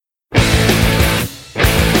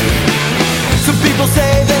People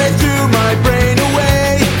say that I threw my brain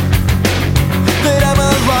away, that I'm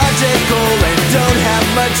illogical and don't have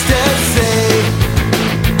much to say.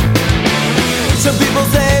 Some people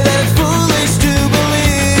say that it's foolish to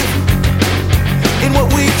believe in what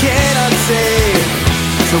we cannot say.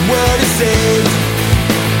 Some world is saved.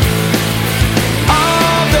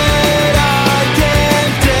 All that I can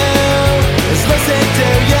do is listen to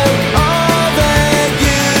you. All that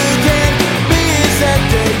you can be is that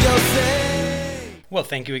you'll say. Well,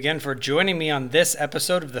 thank you again for joining me on this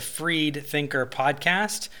episode of the Freed Thinker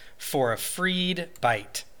podcast for a Freed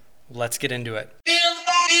Byte. Let's get into it.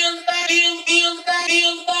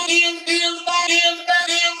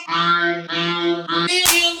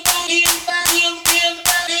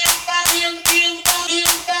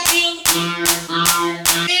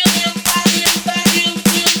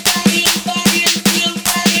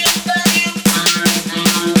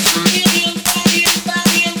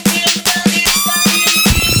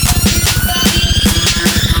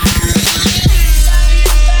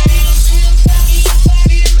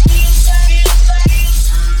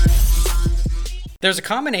 There's a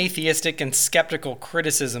common atheistic and skeptical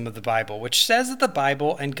criticism of the Bible, which says that the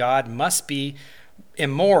Bible and God must be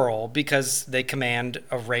immoral because they command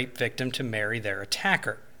a rape victim to marry their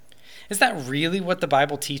attacker. Is that really what the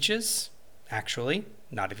Bible teaches? Actually,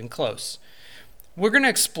 not even close. We're going to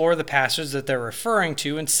explore the passages that they're referring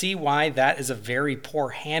to and see why that is a very poor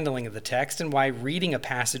handling of the text and why reading a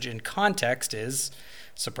passage in context is,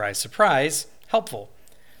 surprise, surprise, helpful.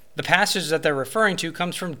 The passage that they're referring to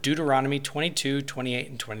comes from Deuteronomy 22, 28,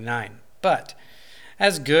 and 29. But,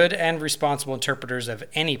 as good and responsible interpreters of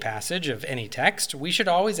any passage, of any text, we should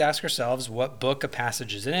always ask ourselves what book a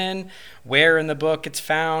passage is in, where in the book it's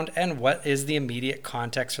found, and what is the immediate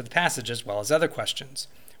context for the passage, as well as other questions.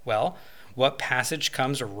 Well, what passage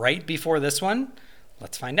comes right before this one?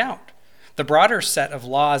 Let's find out. The broader set of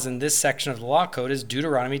laws in this section of the law code is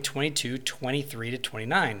Deuteronomy 22, 23 to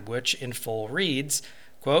 29, which in full reads,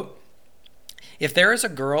 quote, "If there is a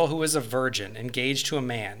girl who is a virgin engaged to a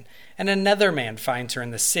man, and another man finds her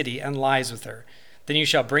in the city and lies with her, then you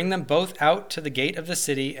shall bring them both out to the gate of the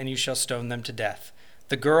city, and you shall stone them to death.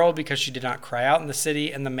 The girl because she did not cry out in the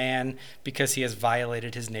city, and the man because he has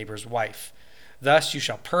violated his neighbor's wife. Thus you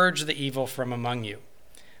shall purge the evil from among you."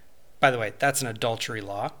 By the way, that's an adultery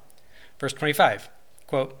law. Verse 25,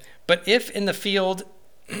 quote, "But if in the field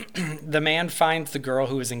the man finds the girl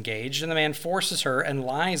who is engaged, and the man forces her and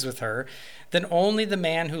lies with her, then only the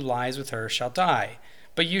man who lies with her shall die.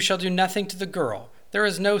 But you shall do nothing to the girl. There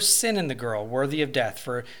is no sin in the girl worthy of death,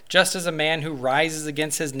 for just as a man who rises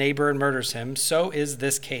against his neighbor and murders him, so is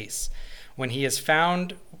this case. When he has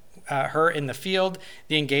found her in the field,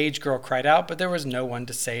 the engaged girl cried out, but there was no one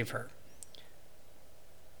to save her."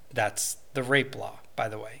 That's the rape law, by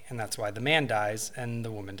the way, and that's why the man dies and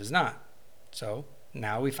the woman does not. So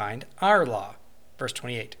now we find our law. Verse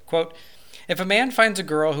 28, quote, "If a man finds a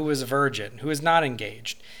girl who is a virgin, who is not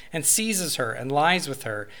engaged, and seizes her and lies with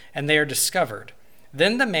her, and they are discovered,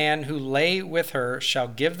 then the man who lay with her shall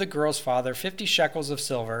give the girl's father 50 shekels of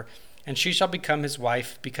silver, and she shall become his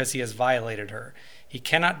wife because he has violated her. He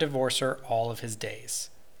cannot divorce her all of his days."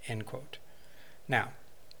 End quote. Now,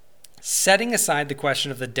 setting aside the question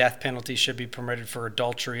if the death penalty should be permitted for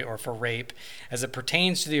adultery or for rape, as it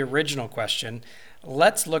pertains to the original question,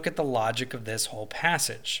 let's look at the logic of this whole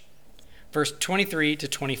passage. Verse 23 to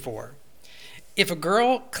 24. If a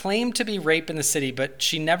girl claimed to be raped in the city, but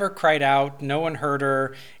she never cried out, no one heard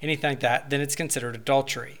her, anything like that, then it's considered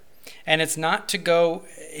adultery. And it's not to go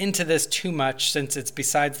into this too much since it's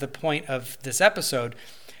besides the point of this episode,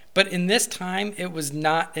 but in this time, it was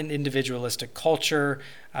not an individualistic culture.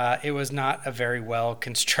 It was not a very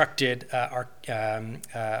well-constructed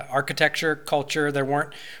architecture culture. There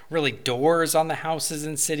weren't really doors on the houses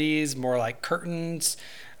in cities, more like curtains.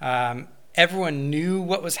 Everyone knew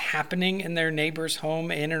what was happening in their neighbor's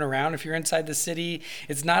home in and around. If you're inside the city,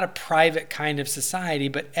 it's not a private kind of society,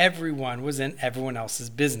 but everyone was in everyone else's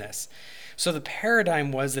business. So the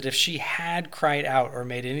paradigm was that if she had cried out or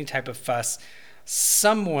made any type of fuss,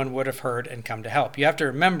 someone would have heard and come to help. You have to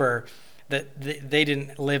remember that they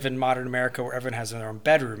didn't live in modern America where everyone has their own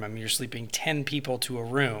bedroom. I mean, you're sleeping 10 people to a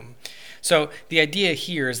room. So the idea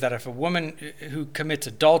here is that if a woman who commits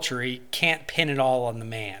adultery can't pin it all on the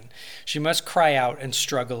man, she must cry out and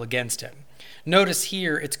struggle against him. Notice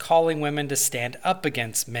here it's calling women to stand up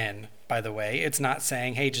against men, by the way. It's not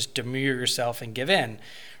saying, hey, just demure yourself and give in.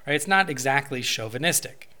 Right? It's not exactly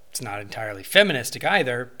chauvinistic. It's not entirely feministic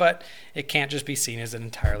either, but it can't just be seen as an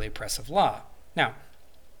entirely oppressive law. Now,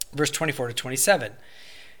 verse 24 to 27.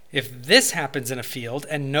 If this happens in a field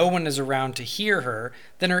and no one is around to hear her,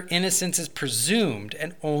 then her innocence is presumed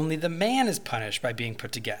and only the man is punished by being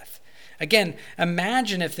put to death. Again,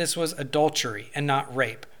 imagine if this was adultery and not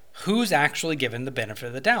rape. Who's actually given the benefit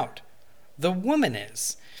of the doubt? The woman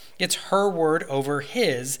is. It's her word over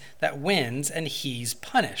his that wins and he's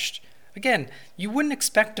punished. Again, you wouldn't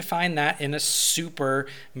expect to find that in a super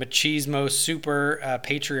machismo, super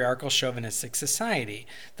patriarchal, chauvinistic society.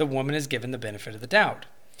 The woman is given the benefit of the doubt.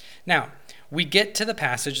 Now, we get to the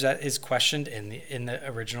passage that is questioned in the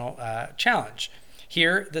original challenge.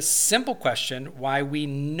 Here, the simple question why we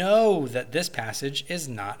know that this passage is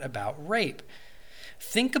not about rape.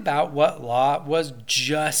 Think about what law was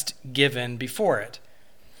just given before it.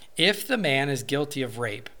 If the man is guilty of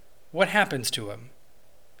rape, what happens to him?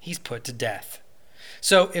 He's put to death.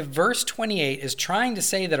 So if verse 28 is trying to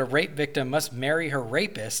say that a rape victim must marry her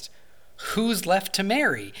rapist, who's left to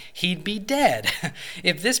marry? He'd be dead.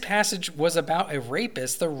 If this passage was about a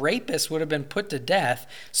rapist, the rapist would have been put to death,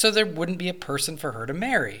 so there wouldn't be a person for her to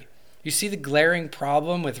marry. You see the glaring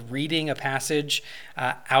problem with reading a passage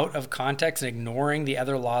out of context and ignoring the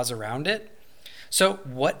other laws around it? So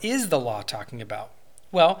what is the law talking about?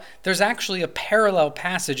 Well, there's actually a parallel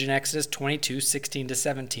passage in Exodus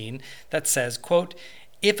 22:16-17 that says, quote,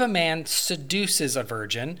 "If a man seduces a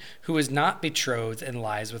virgin who is not betrothed and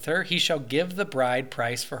lies with her, he shall give the bride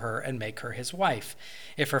price for her and make her his wife.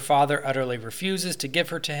 If her father utterly refuses to give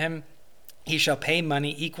her to him, he shall pay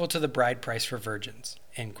money equal to the bride price for virgins."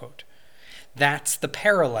 End quote. That's the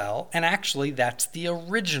parallel, and actually that's the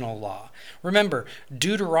original law. Remember,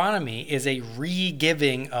 Deuteronomy is a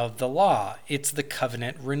re-giving of the law. It's the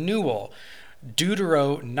covenant renewal.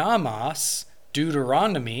 Deuteronomos,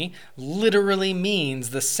 Deuteronomy, literally means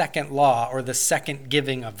the second law or the second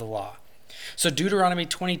giving of the law. So Deuteronomy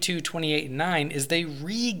 22:28-9 is the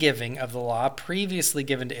re-giving of the law previously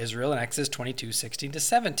given to Israel in Exodus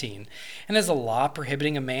 22:16-17, and is a law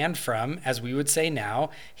prohibiting a man from, as we would say now,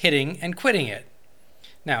 hitting and quitting it.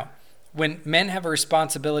 Now, when men have a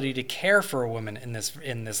responsibility to care for a woman in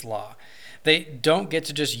this law, they don't get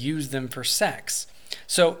to just use them for sex.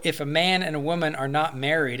 So if a man and a woman are not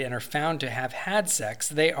married and are found to have had sex,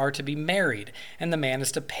 they are to be married, and the man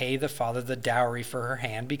is to pay the father the dowry for her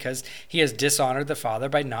hand because he has dishonored the father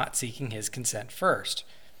by not seeking his consent first.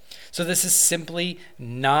 So this is simply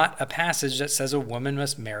not a passage that says a woman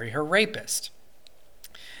must marry her rapist.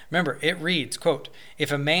 Remember, it reads, quote, "If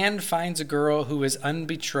a man finds a girl who is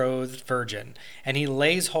unbetrothed virgin, and he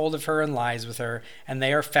lays hold of her and lies with her, and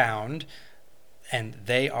they are found,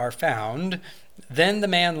 then the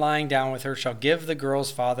man lying down with her shall give the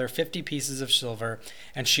girl's father 50 pieces of silver,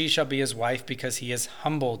 and she shall be his wife because he has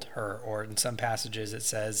humbled her," or in some passages it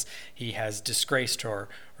says he has disgraced her,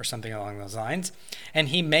 or something along those lines, "and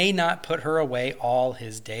he may not put her away all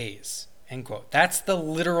his days." End quote. That's the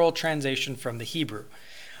literal translation from the Hebrew.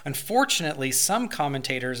 Unfortunately, some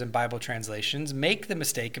commentators and Bible translations make the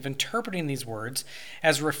mistake of interpreting these words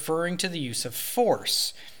as referring to the use of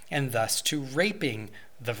force, and thus to raping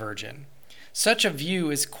the virgin. Such a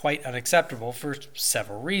view is quite unacceptable for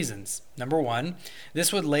several reasons. Number one,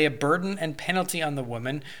 this would lay a burden and penalty on the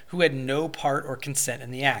woman who had no part or consent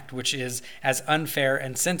in the act, which is as unfair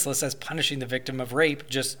and senseless as punishing the victim of rape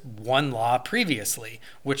just one law previously,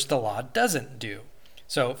 which the law doesn't do.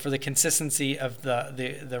 So for the consistency of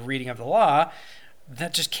the reading of the law,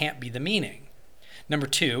 that just can't be the meaning. Number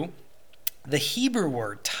two, the Hebrew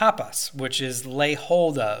word tapas, which is lay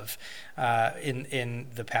hold of in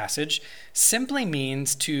the passage, simply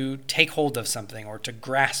means to take hold of something or to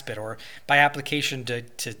grasp it, or by application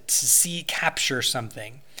to capture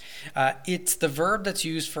something. It's the verb that's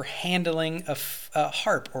used for handling a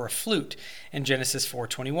harp or a flute in Genesis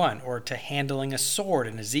 4:21, or to handling a sword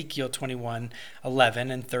in Ezekiel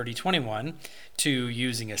 21:11 and 30:21, to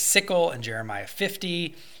using a sickle in Jeremiah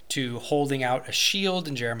 50, to holding out a shield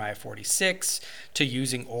in Jeremiah 46, to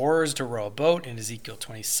using oars to row a boat in Ezekiel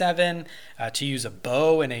 27, to use a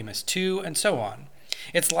bow in Amos 2, and so on.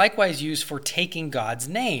 It's likewise used for taking God's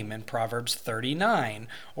name in Proverbs 39,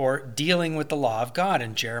 or dealing with the law of God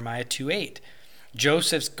in Jeremiah 2:8.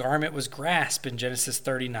 Joseph's garment was grasped in Genesis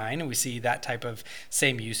 39, and we see that type of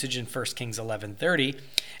same usage in 1 Kings 11:30.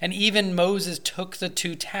 And even Moses took the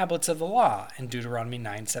 2 tablets of the law in Deuteronomy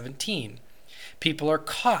 9:17. People are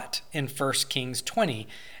caught in 1 Kings 20,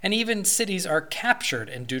 and even cities are captured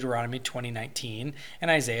in Deuteronomy 20:19 and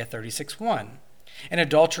Isaiah 36:1. An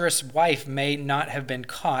adulterous wife may not have been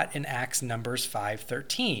caught in Numbers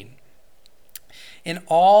 5:13. In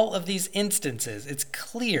all of these instances, it's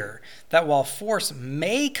clear that while force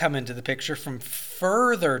may come into the picture from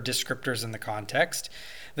further descriptors in the context,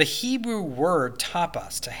 The Hebrew word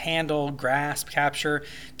tapas, to handle, grasp, capture,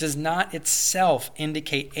 does not itself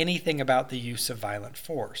indicate anything about the use of violent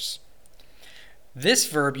force. This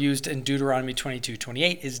verb used in Deuteronomy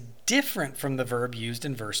 22:28 is different from the verb used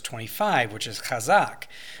in verse 25, which is chazak,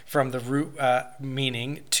 from the root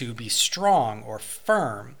meaning to be strong or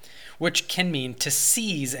firm, which can mean to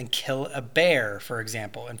seize and kill a bear, for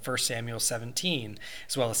example, in 1 Samuel 17,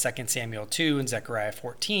 as well as 2 Samuel 2 and Zechariah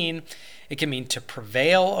 14. It can mean to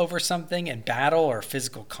prevail over something in battle or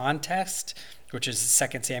physical contest, which is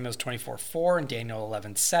 2 Samuel 24:4 and Daniel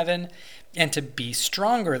 11:7, and to be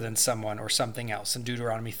stronger than someone or something else in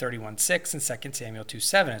Deuteronomy 31:6 and 2 Samuel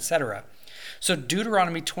 2:7, etc. So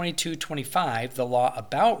Deuteronomy 22:25, the law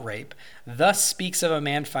about rape, thus speaks of a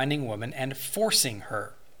man finding a woman and forcing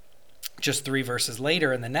her. Just 3 verses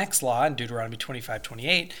later in the next law, in Deuteronomy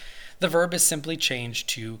 25:28, the verb is simply changed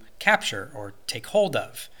to capture or take hold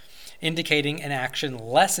of, indicating an action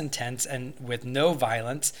less intense and with no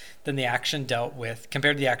violence than the action dealt with,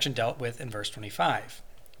 compared to the action dealt with in verse 25,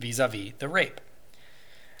 vis-a-vis the rape.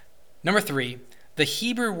 Number 3, the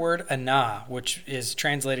Hebrew word anah, which is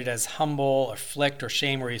translated as humble, afflict, or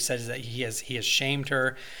shame, where he says that he has shamed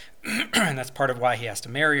her, and that's part of why he has to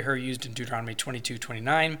marry her, used in Deuteronomy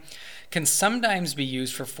 22:29, can sometimes be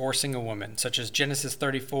used for forcing a woman, such as Genesis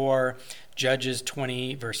 34, Judges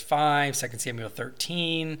 20, verse 5, 2 Samuel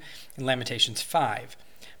 13, and Lamentations 5.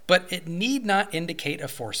 But it need not indicate a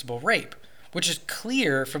forcible rape, which is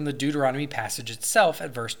clear from the Deuteronomy passage itself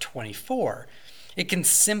at verse 24. It can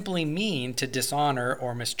simply mean to dishonor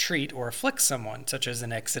or mistreat or afflict someone, such as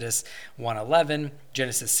in Exodus 1:11,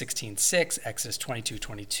 Genesis 16:6, Exodus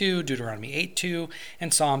 22:22, Deuteronomy 8:2,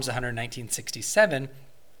 and Psalms 119:67,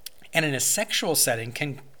 and in a sexual setting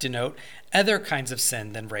can denote other kinds of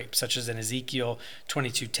sin than rape, such as in Ezekiel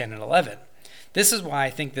 22:10 and 11. This is why I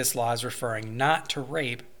think this law is referring not to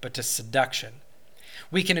rape, but to seduction.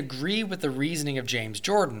 We can agree with the reasoning of James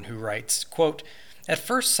Jordan, who writes, quote, "At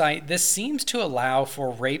first sight, this seems to allow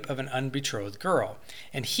for rape of an unbetrothed girl.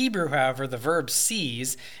 In Hebrew, however, the verb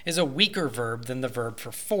seize is a weaker verb than the verb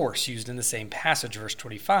for force used in the same passage, verse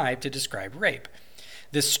 25, to describe rape.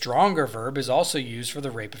 This stronger verb is also used for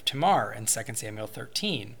the rape of Tamar in 2 Samuel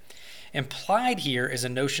 13. Implied here is a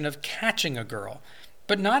notion of catching a girl,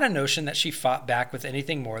 but not a notion that she fought back with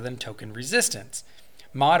anything more than token resistance.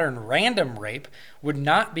 Modern random rape would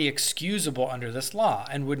not be excusable under this law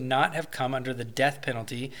and would not have come under the death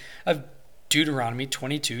penalty of Deuteronomy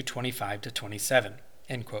 22:25-27,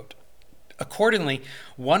 end quote. Accordingly,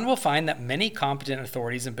 one will find that many competent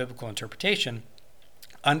authorities in biblical interpretation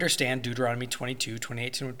understand Deuteronomy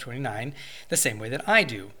 22:28-29 the same way that I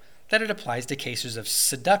do, that it applies to cases of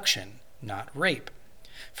seduction, not rape.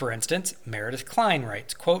 For instance, Meredith Kline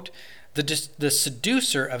writes, quote, The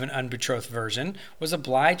seducer of an unbetrothed virgin was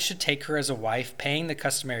obliged to take her as a wife, paying the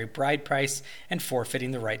customary bride price and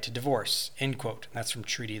forfeiting the right to divorce, end quote. And that's from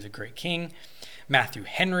Treaty of the Great King. Matthew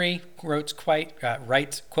Henry writes,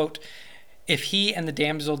 quote, if he and the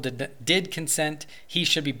damsel did consent, he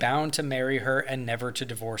should be bound to marry her and never to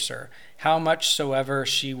divorce her, how much soever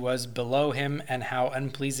she was below him and how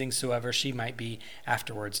unpleasing soever she might be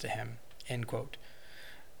afterwards to him, end quote.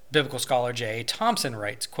 Biblical scholar J.A. Thompson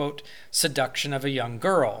writes, quote, seduction of a young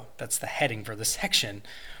girl, that's the heading for the section,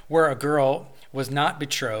 where a girl was not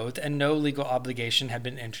betrothed and no legal obligation had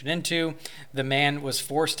been entered into, the man was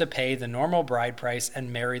forced to pay the normal bride price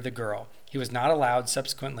and marry the girl. He was not allowed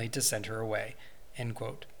subsequently to send her away, end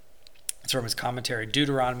quote. It's from his commentary,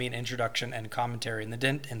 Deuteronomy, an introduction and commentary in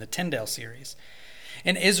the Tyndale series.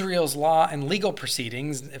 In Israel's Law and Legal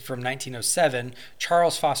Proceedings from 1907,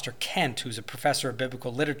 Charles Foster Kent, who's a professor of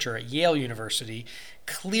biblical literature at Yale University,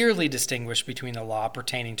 clearly distinguished between the law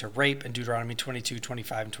pertaining to rape in Deuteronomy 22,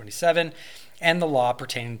 25, and 27, and the law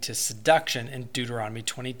pertaining to seduction in Deuteronomy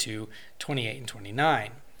 22, 28, and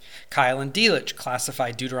 29. Kyle and Delitzsch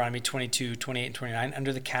classified Deuteronomy 22, 28, and 29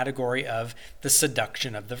 under the category of the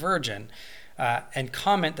seduction of the virgin, and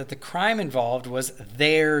comment that the crime involved was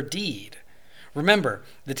their deed. Remember,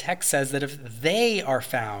 the text says that if they are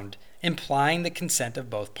found, implying the consent of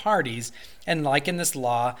both parties, and liken this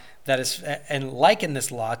law to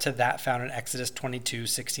that found in Exodus 22,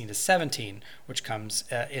 16-17, which comes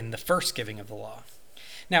in the first giving of the law.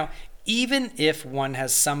 Now, even if one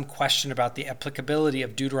has some question about the applicability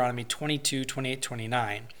of Deuteronomy 22, 28,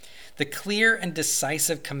 29, the clear and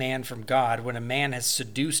decisive command from God when a man has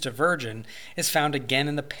seduced a virgin is found again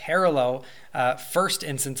in the parallel first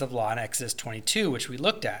instance of law in Exodus 22, which we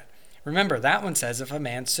looked at. Remember, that one says, if a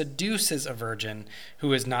man seduces a virgin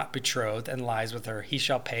who is not betrothed and lies with her, he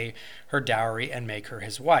shall pay her dowry and make her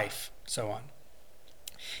his wife, so on.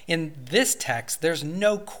 In this text, there's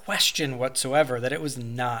no question whatsoever that it was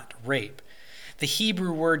not rape. The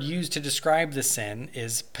Hebrew word used to describe the sin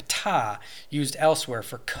is patah, used elsewhere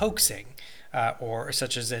for coaxing, or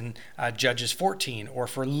such as in Judges 14, or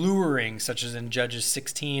for luring, such as in Judges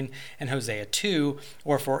 16 and Hosea 2,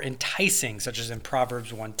 or for enticing, such as in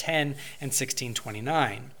Proverbs 1:10 and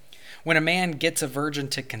 16:29. When a man gets a virgin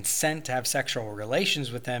to consent to have sexual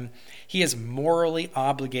relations with him, he is morally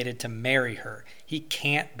obligated to marry her. He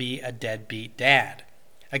can't be a deadbeat dad.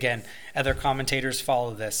 Again, other commentators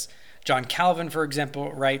follow this. John Calvin, for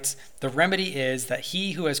example, writes, "The remedy is that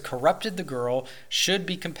he who has corrupted the girl should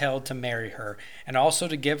be compelled to marry her, and also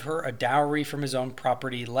to give her a dowry from his own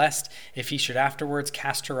property, lest, if he should afterwards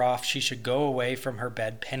cast her off, she should go away from her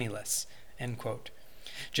bed penniless." End quote.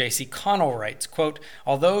 J.C. Connell writes, quote,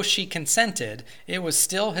 "Although she consented, it was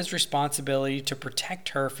still his responsibility to protect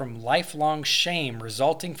her from lifelong shame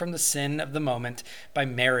resulting from the sin of the moment by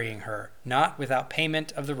marrying her, not without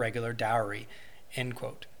payment of the regular dowry." End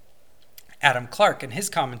quote. Adam Clarke, in his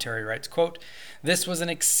commentary, writes, quote, "This was an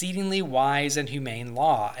exceedingly wise and humane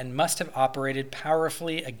law, and must have operated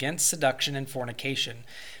powerfully against seduction and fornication,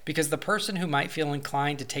 because the person who might feel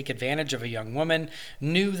inclined to take advantage of a young woman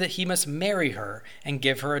knew that he must marry her and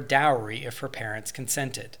give her a dowry if her parents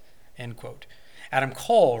consented." End quote. Adam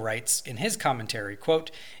Cole writes in his commentary, quote,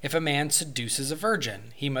 "If a man seduces a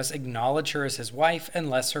virgin, he must acknowledge her as his wife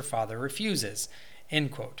unless her father refuses." End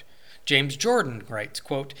quote. James Jordan writes,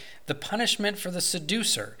 quote, "The punishment for the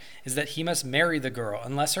seducer is that he must marry the girl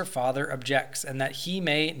unless her father objects, and that he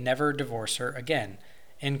may never divorce her again."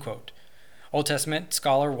 End quote. Old Testament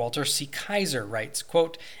scholar Walter C. Kaiser writes,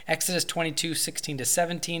 quote, "Exodus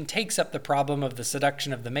 22:16-17 takes up the problem of the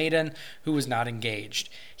seduction of the maiden who was not engaged.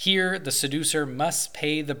 Here, the seducer must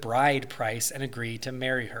pay the bride price and agree to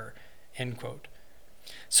marry her." End quote.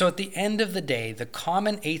 So at the end of the day, the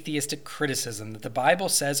common atheistic criticism that the Bible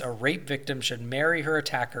says a rape victim should marry her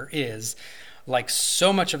attacker is, like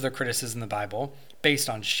so much of the criticism in the Bible, based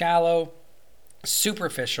on shallow,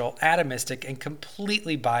 superficial, atomistic, and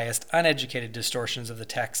completely biased, uneducated distortions of the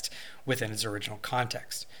text within its original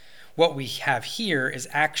context. What we have here is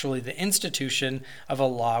actually the institution of a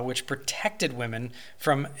law which protected women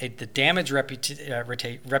from the damaged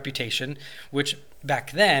reputation, which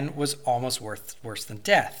back then was almost worse than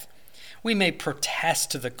death. We may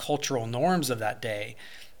protest to the cultural norms of that day,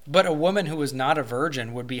 but a woman who was not a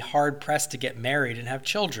virgin would be hard-pressed to get married and have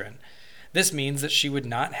children. This means that she would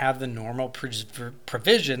not have the normal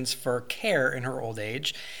provisions for care in her old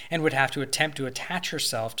age and would have to attempt to attach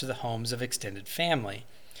herself to the homes of extended family.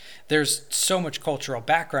 There's so much cultural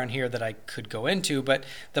background here that I could go into, but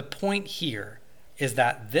the point here is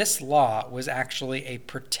that this law was actually a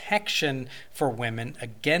protection for women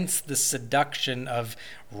against the seduction of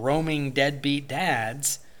roaming deadbeat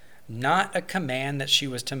dads, not a command that she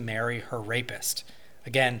was to marry her rapist.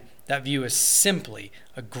 Again, that view is simply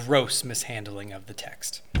a gross mishandling of the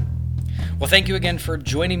text. Well, thank you again for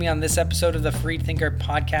joining me on this episode of the Freed Thinker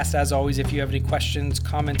podcast. As always, if you have any questions,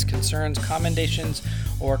 comments, concerns, commendations,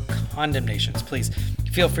 or condemnations, please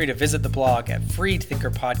feel free to visit the blog at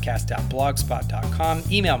freedthinkerpodcast.blogspot.com.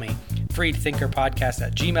 Email me,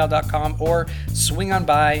 freedthinkerpodcast@gmail.com, or swing on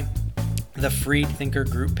by the Freed Thinker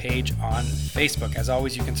group page on Facebook. As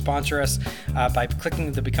always, you can sponsor us by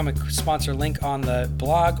clicking the Become a Sponsor link on the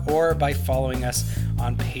blog or by following us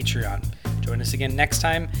on Patreon. Join us again next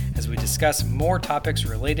time as we discuss more topics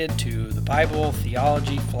related to the Bible,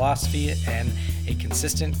 theology, philosophy, and a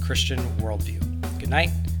consistent Christian worldview. Good night,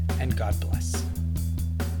 and God bless.